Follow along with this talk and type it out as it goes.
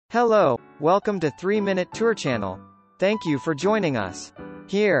Hello, welcome to 3-Minute Tour Channel. Thank you for joining us.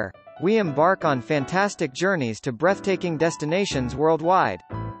 Here, we embark on fantastic journeys to breathtaking destinations worldwide.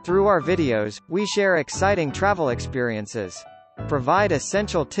 Through our videos, we share exciting travel experiences, provide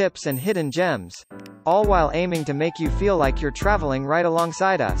essential tips and hidden gems, all while aiming to make you feel like you're traveling right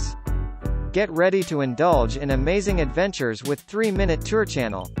alongside us. Get ready to indulge in amazing adventures with 3-Minute Tour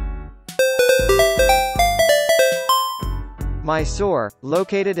Channel. Mysore,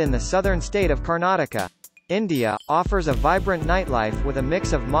 located in the southern state of Karnataka, India, offers a vibrant nightlife with a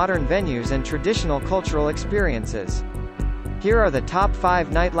mix of modern venues and traditional cultural experiences. Here are the top 5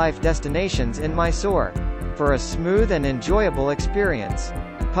 nightlife destinations in Mysore. For a smooth and enjoyable experience.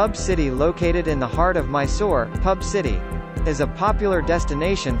 Pub City, located in the heart of Mysore, Pub City is a popular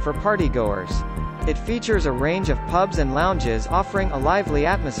destination for partygoers. It features a range of pubs and lounges offering a lively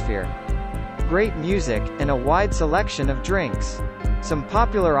atmosphere, great music, and a wide selection of drinks. Some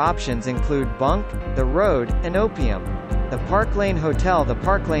popular options include Bunk, The Road, and Opium. The Park Lane Hotel. The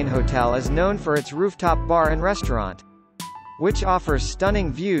Park Lane Hotel is known for its rooftop bar and restaurant, which offers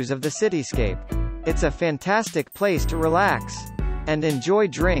stunning views of the cityscape. It's a fantastic place to relax and enjoy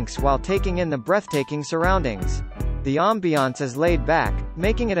drinks while taking in the breathtaking surroundings. The ambiance is laid back,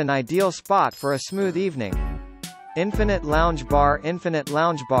 making it an ideal spot for a smooth evening. Infinit Lounge Bar. Infinit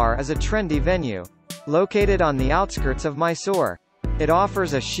Lounge Bar is a trendy venue located on the outskirts of Mysore. It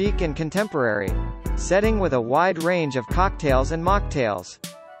offers a chic and contemporary setting with a wide range of cocktails and mocktails.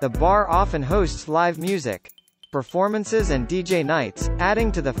 The bar often hosts live music, performances and DJ nights,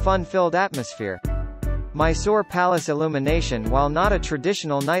 adding to the fun-filled atmosphere. Mysore Palace Illumination. While not a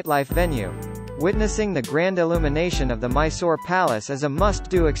traditional nightlife venue, witnessing the grand illumination of the Mysore Palace is a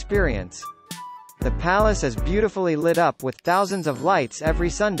must-do experience. The palace is beautifully lit up with thousands of lights every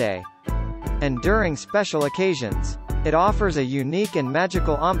Sunday and during special occasions. It offers a unique and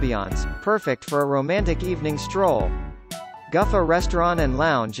magical ambiance, perfect for a romantic evening stroll. Guffa Restaurant and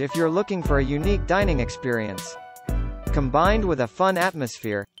Lounge. If you're looking for a unique dining experience combined with a fun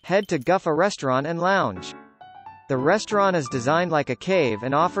atmosphere, head to Guffa Restaurant and Lounge. The restaurant is designed like a cave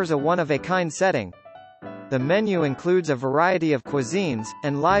and offers a one-of-a-kind setting. The menu includes a variety of cuisines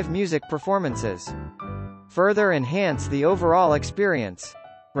and live music performances. Further enhance the overall experience.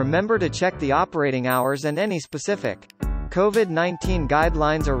 Remember to check the operating hours and any specific COVID-19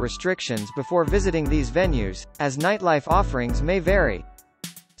 guidelines or restrictions before visiting these venues, as nightlife offerings may vary.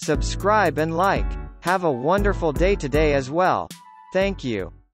 Subscribe and like. Have a wonderful day today as well. Thank you.